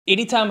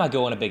Anytime I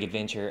go on a big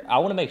adventure, I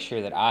want to make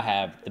sure that I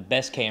have the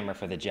best camera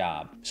for the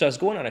job. So I was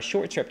going on a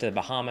short trip to the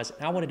Bahamas,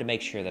 and I wanted to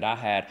make sure that I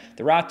had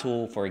the right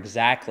tool for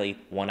exactly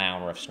 1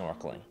 hour of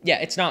snorkeling. Yeah,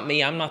 it's not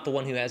me. I'm not the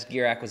one who has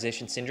gear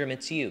acquisition syndrome.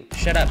 It's you.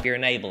 Shut up. You're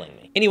enabling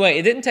me. Anyway,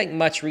 it didn't take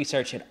much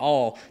research at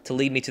all to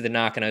lead me to the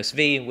Nikonos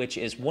V, which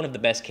is one of the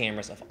best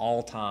cameras of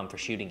all time for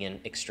shooting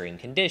in extreme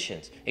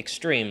conditions.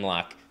 Extreme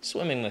like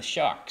swimming with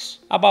sharks.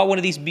 I bought one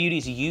of these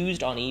beauties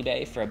used on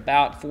eBay for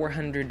about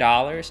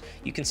 $400.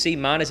 You can see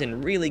mine is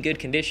in really good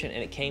condition,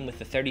 and it came with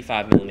the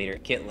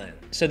 35mm kit lens.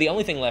 So the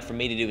only thing left for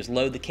me to do is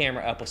load the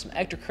camera up with some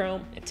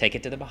Ektachrome and take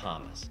it to the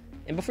Bahamas.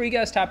 And before you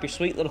guys type your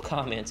sweet little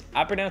comments,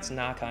 I pronounce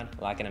Nikon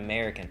like an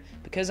American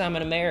because I'm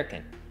an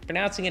American.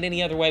 Pronouncing it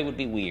any other way would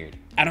be weird.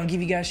 I don't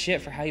give you guys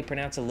shit for how you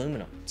pronounce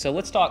aluminum. So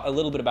let's talk a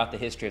little bit about the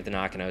history of the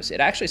Nikonos. It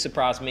actually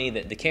surprised me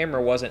that the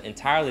camera wasn't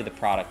entirely the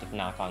product of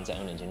Nikon's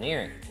own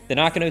engineering. The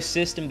Nikonos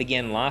system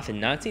began life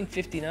in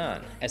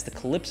 1959 as the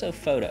Calypso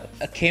Photo,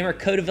 a camera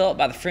co-developed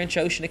by the French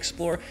ocean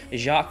explorer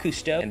Jacques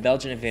Cousteau and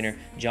Belgian inventor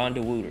John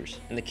de Wouters,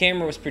 and the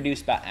camera was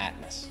produced by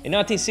Atmos. In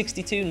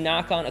 1962,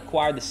 Nikon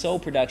acquired the sole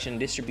production and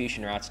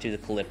distribution rights to the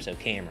Calypso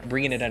camera,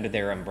 bringing it under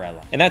their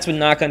umbrella. And that's when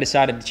Nikon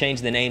decided to change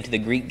the name to the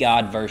Greek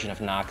god version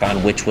of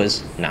Nikon, which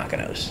was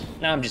Nikonos.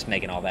 Now I'm just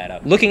making all that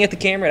up. Looking at the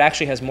camera, it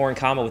actually has more in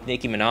common with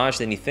Nicki Minaj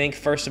than you think.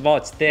 First of all,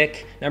 it's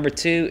thick. Number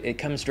two, it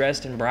comes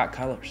dressed in bright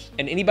colors.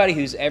 And anybody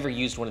who's ever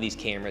used one of these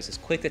cameras is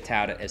quick to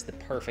tout it as the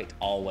perfect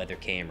all-weather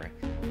camera.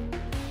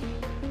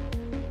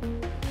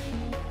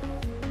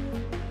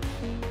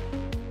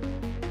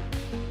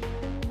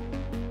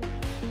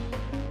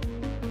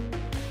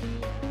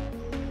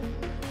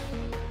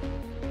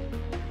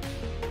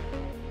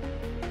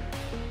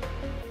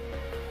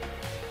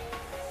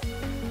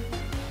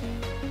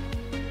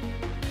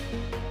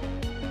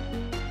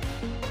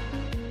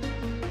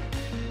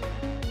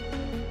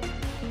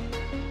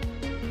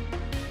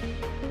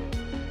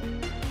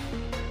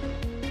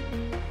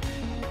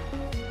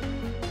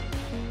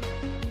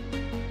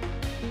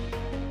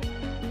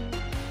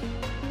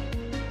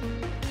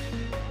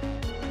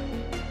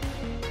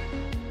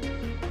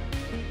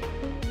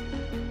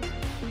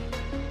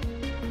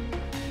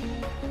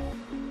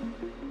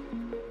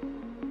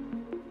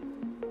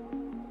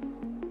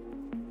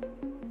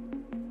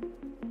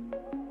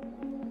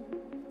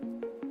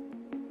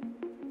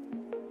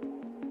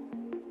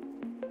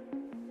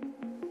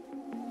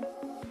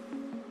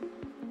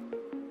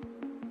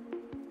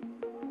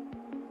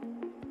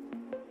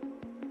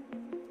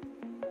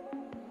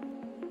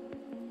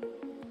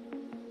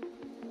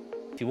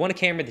 If you want a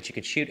camera that you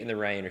could shoot in the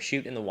rain, or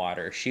shoot in the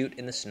water, or shoot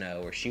in the snow,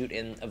 or shoot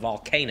in a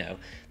volcano,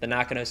 the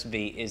Nikonos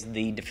V is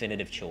the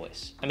definitive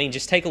choice. I mean,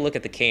 just take a look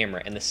at the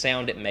camera and the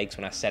sound it makes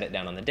when I set it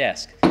down on the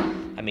desk.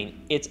 I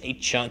mean, it's a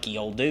chunky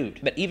old dude.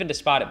 But even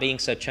despite it being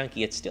so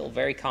chunky, it's still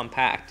very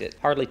compact. It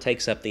hardly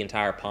takes up the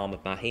entire palm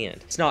of my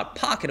hand. It's not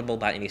pocketable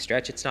by any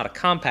stretch. It's not a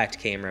compact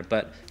camera,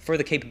 but for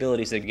the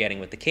capabilities they're getting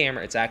with the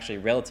camera, it's actually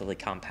relatively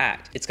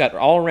compact. It's got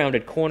all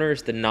rounded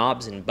corners. The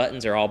knobs and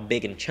buttons are all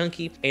big and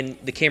chunky. And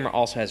the camera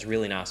also has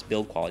really nice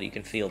build quality. You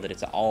can feel that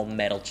it's an all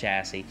metal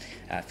chassis.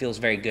 Feels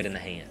very good in the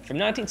hand. From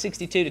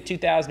 1962 to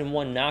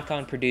 2001,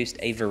 Nikon produced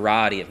a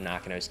variety of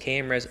Nikonos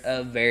cameras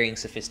of varying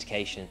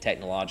sophistication and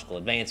technological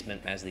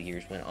advancement as the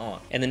years went on.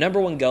 And the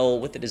 #1 goal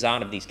with the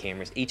design of these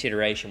cameras, each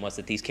iteration, was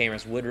that these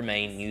cameras would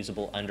remain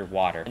usable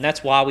underwater. And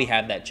that's why we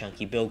have that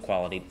chunky build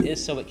quality,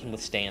 is so it can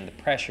withstand the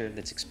pressure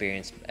that's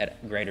experienced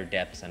at greater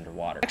depths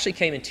underwater. It actually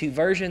came in 2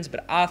 versions,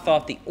 but I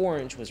thought the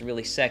orange was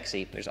really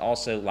sexy. There's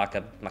also like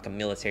a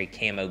military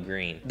camo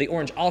green. The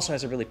orange also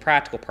has a really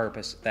practical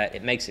purpose, that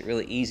it makes it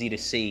really easy to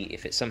see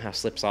if it somehow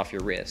slips off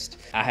your wrist.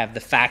 I have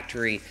the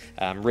factory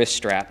wrist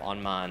strap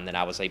on mine that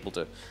I was able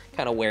to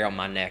kind of wear on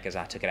my neck as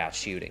I took it out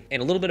shooting.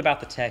 And a little bit about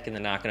the tech in the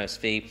Nikonos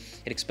V.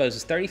 It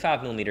exposes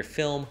 35mm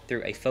film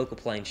through a focal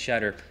plane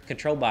shutter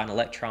controlled by an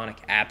electronic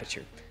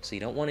aperture. So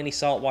you don't want any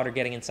salt water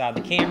getting inside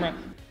the camera,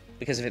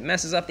 because if it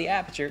messes up the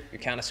aperture,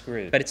 you're kind of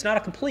screwed. But it's not a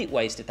complete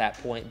waste at that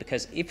point,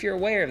 because if you're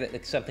aware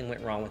that something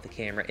went wrong with the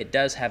camera, it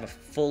does have a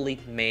fully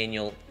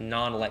manual,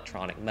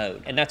 non-electronic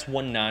mode. And that's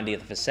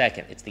 1/90th of a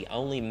second. It's the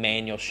only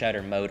manual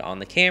shutter mode on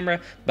the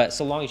camera, but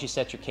so long as you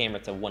set your camera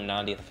to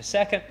 1/90th of a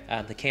second,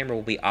 the camera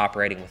will be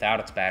operating without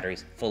its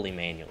batteries fully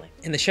manually.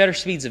 And the shutter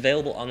speeds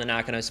available on the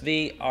Nikonos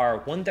V are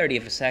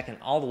 1/30th of a second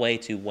all the way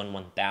to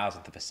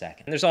 1/1000th of a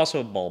second. And there's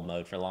also a bulb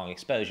mode for long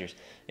exposures,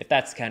 if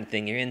that's the kind of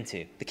thing you're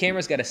into. The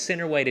camera's got a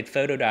center-weighted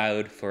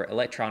photodiode for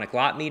electronic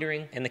light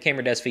metering, and the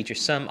camera does feature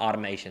some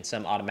automation,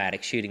 some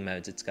automatic shooting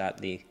modes. It's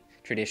got the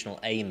traditional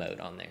A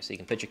mode on there, so you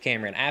can put your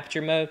camera in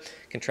aperture mode,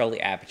 control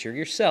the aperture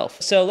yourself.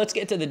 So let's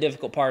get to the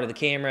difficult part of the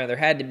camera. There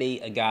had to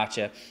be a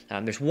gotcha.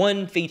 There's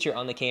one feature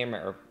on the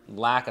camera, or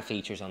lack of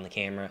features on the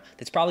camera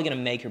that's probably gonna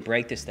make or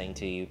break this thing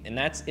to you, and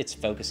that's its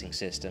focusing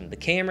system. The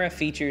camera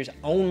features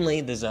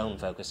only the zone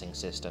focusing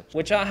system,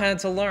 which I had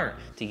to learn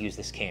to use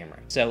this camera.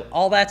 So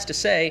all that's to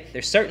say,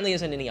 there certainly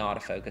isn't any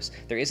autofocus.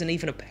 There isn't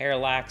even a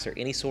parallax or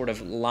any sort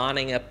of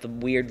lining up the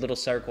weird little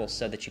circles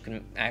so that you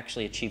can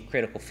actually achieve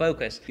critical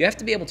focus. You have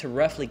to be able to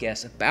roughly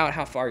guess about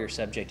how far your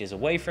subject is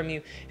away from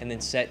you and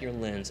then set your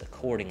lens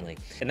accordingly.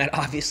 And that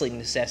obviously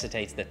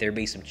necessitates that there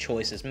be some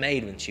choices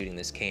made when shooting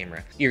this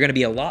camera. You're gonna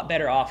be a lot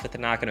better off with the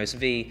Nikonos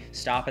V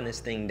stopping this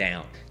thing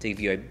down to give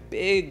you a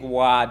big,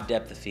 wide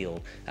depth of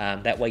field.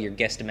 That way your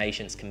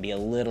guesstimations can be a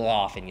little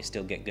off and you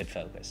still get good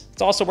focus.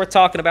 It's also worth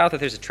talking about that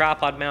there's a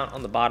tripod mount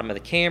on the bottom of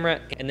the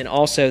camera, and then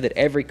also that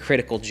every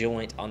critical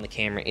joint on the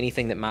camera,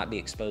 anything that might be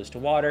exposed to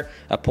water,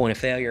 a point of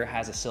failure,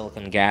 has a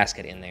silicone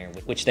gasket in there,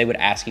 which they would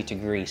ask you to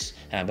grease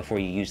before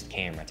you use the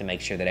camera to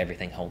make sure that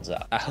everything holds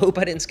up. I hope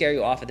I didn't scare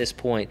you off at this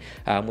point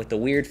with the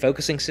weird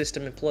focusing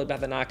system employed by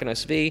the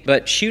Nikonos V,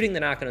 but shooting the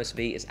Nikonos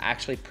V is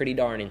actually pretty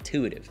darn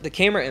intuitive. The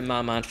camera, in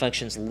my mind,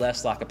 functions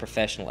less like a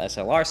professional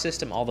SLR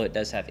system, although it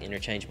does have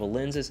interchangeable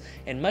lenses,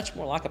 and much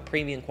more like a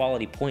premium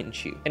quality point and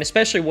shoot. And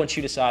especially once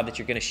you decide that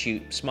you're gonna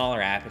shoot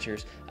smaller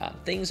apertures,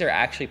 things are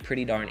actually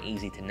pretty darn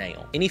easy to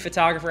nail. Any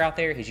photographer out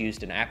there who's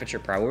used an aperture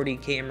priority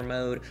camera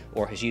mode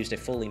or has used a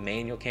fully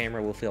manual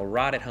camera will feel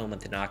right at home with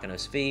the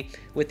Nikonos V,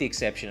 with the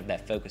exception of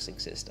that focusing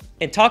system.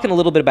 And talking a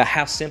little bit about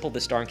how simple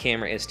this darn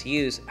camera is to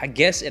use, I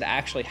guess it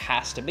actually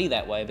has to be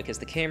that way because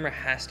the camera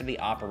has to be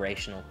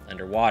operational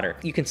underwater.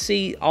 You can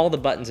see all the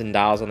buttons and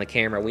dials on the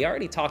camera. We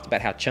already talked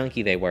about how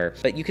chunky they were,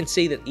 but you can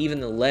see that even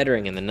the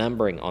lettering and the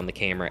numbering on the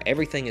camera,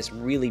 everything is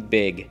really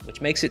big,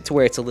 which makes it to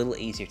where it's a little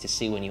easier to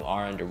see when you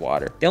are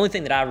underwater. The only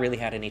thing that I really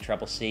had any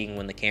trouble seeing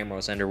when the camera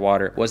was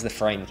underwater was the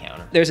frame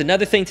counter. There's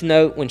another thing to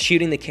note when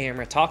shooting the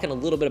camera, talking a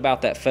little bit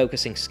about that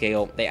focusing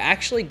scale, they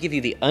actually give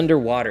you the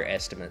underwater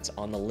estimates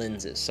on the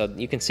lenses. So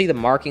you can see the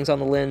markings on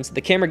the lens.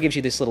 The camera gives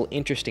you this little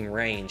interesting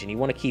range, and you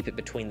want to keep it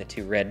between the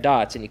two red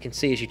dots, and you can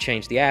see as you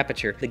change the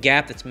aperture, the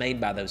gap that's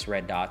made by those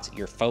red dots,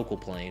 your focal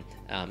plane,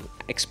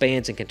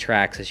 expands and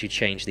contracts as you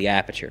change the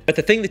aperture. But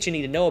the thing that you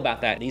need to know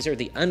about that, these are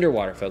the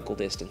underwater focal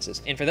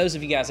distances. And for those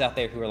of you guys out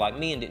there who are like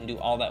me and didn't do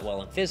all that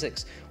well in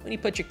physics, when you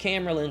put your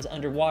camera lens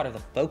underwater, the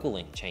focal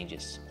length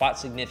changes quite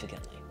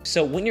significantly.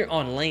 So when you're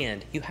on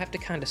land, you have to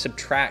kind of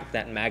subtract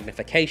that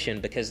magnification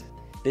because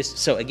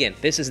so again,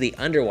 this is the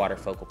underwater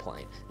focal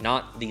plane,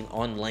 not the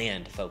on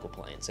land focal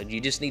plane. So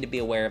you just need to be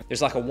aware of,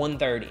 there's like a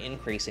 1/3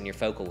 increase in your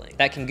focal length.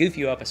 That can goof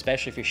you up,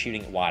 especially if you're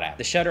shooting at wide out.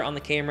 The shutter on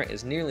the camera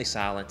is nearly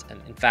silent. And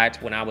in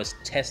fact, when I was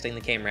testing the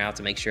camera out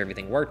to make sure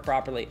everything worked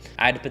properly,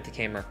 I had to put the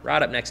camera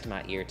right up next to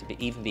my ear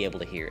to even be able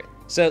to hear it.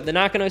 So the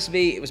Nikonos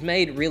V, it was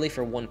made really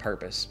for one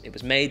purpose. It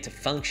was made to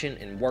function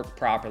and work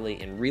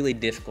properly in really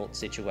difficult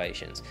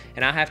situations.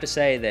 And I have to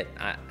say that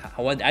I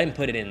didn't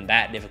put it in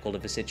that difficult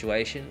of a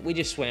situation. We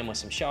just swam with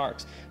some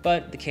sharks,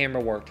 but the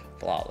camera worked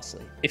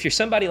flawlessly. If you're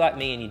somebody like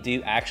me and you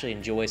do actually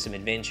enjoy some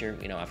adventure,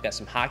 you know, I've got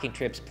some hiking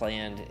trips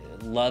planned,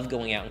 love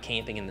going out and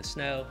camping in the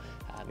snow,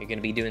 you're going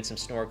to be doing some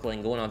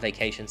snorkeling, going on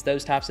vacations,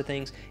 those types of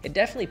things. It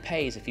definitely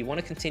pays if you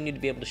want to continue to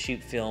be able to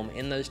shoot film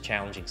in those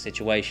challenging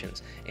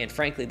situations. And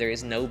frankly, there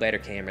is no better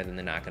camera than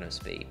the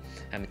Nikonos V.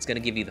 It's going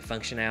to give you the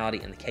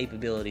functionality and the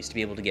capabilities to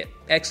be able to get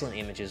excellent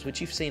images,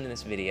 which you've seen in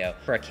this video,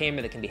 for a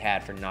camera that can be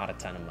had for not a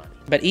ton of money.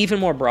 But even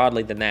more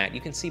broadly than that,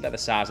 you can see by the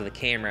size of the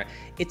camera,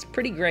 it's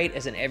pretty great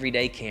as an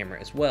everyday camera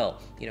as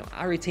well. You know,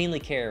 I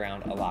routinely carry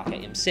around a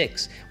Leica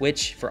M6,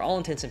 which for all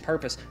intents and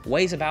purposes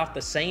weighs about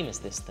the same as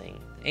this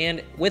thing.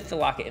 And with the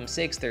Leica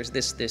M6, there's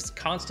this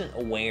constant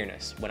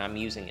awareness when I'm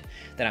using it,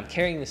 that I'm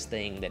carrying this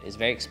thing that is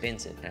very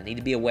expensive. And I need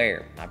to be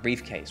aware, my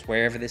briefcase,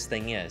 wherever this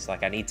thing is,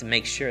 like I need to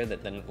make sure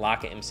that the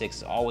Leica M6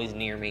 is always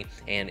near me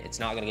and it's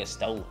not gonna get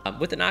stolen.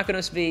 With the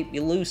Nikonos V,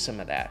 you lose some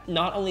of that.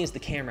 Not only is the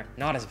camera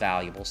not as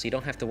valuable, so you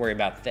don't have to worry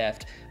about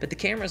theft, but the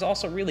camera is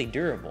also really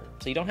durable,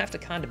 so you don't have to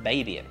kind of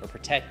baby it or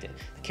protect it.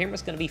 The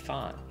camera's gonna be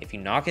fine. If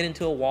you knock it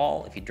into a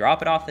wall, if you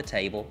drop it off the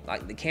table,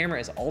 like the camera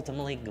is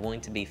ultimately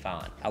going to be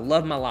fine. I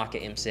love my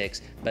Leica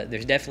M6, but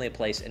there's definitely a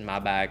place in my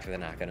bag for the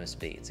Nikonos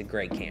V. It's a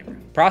great camera.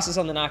 Prices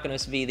on the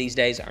Nikonos V these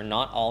days are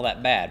not all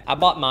that bad. I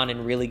bought mine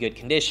in really good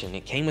condition.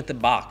 It came with the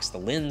box. The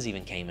lens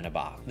even came in a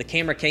box. The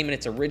camera came in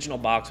its original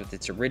box with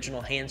its original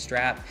hand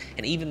strap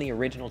and even the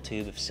original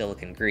tube of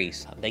silicone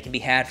grease. They can be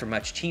had for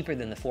much cheaper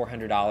than the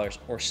 $400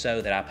 or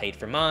so that I paid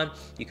for mine.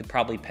 You could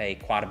probably pay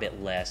quite a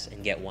bit less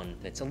and get one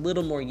that's a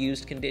little more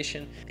used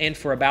condition. And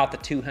for about the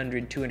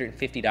 $200,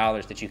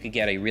 $250 that you could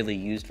get a really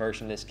used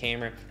version of this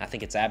camera, I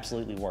think it's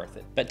absolutely worth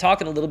it. But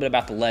talking a little bit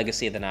about the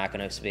legacy of the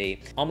Nikonos V,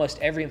 almost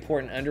every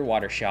important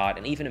underwater shot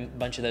and even a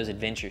bunch of those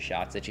adventure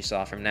shots that you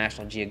saw from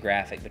National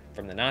Geographic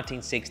from the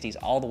 1960s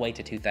all the way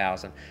to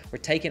 2000 were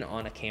taken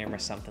on a camera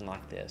something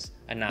like this,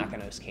 a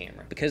Nikonos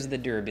camera. Because of the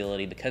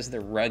durability, because of the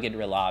rugged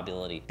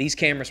reliability, these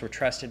cameras were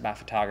trusted by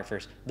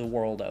photographers the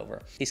world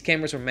over. These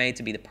cameras were made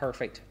to be the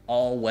perfect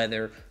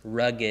all-weather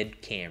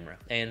rugged camera,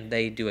 and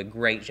they do a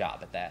great job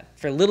at that.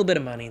 For a little bit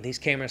of money, these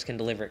cameras can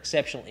deliver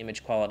exceptional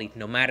image quality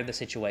no matter the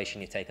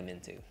situation you take them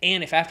into.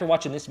 And if after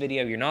watching this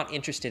video, you're not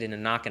interested in a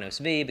Nikonos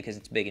V because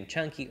it's big and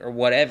chunky or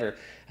whatever,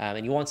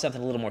 and you want something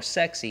a little more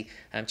sexy,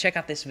 check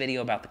out this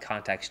video about the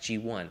Contax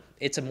G1.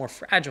 It's a more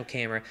fragile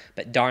camera,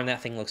 but darn,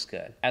 that thing looks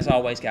good. As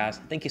always, guys,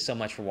 thank you so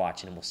much for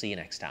watching, and we'll see you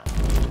next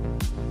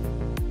time.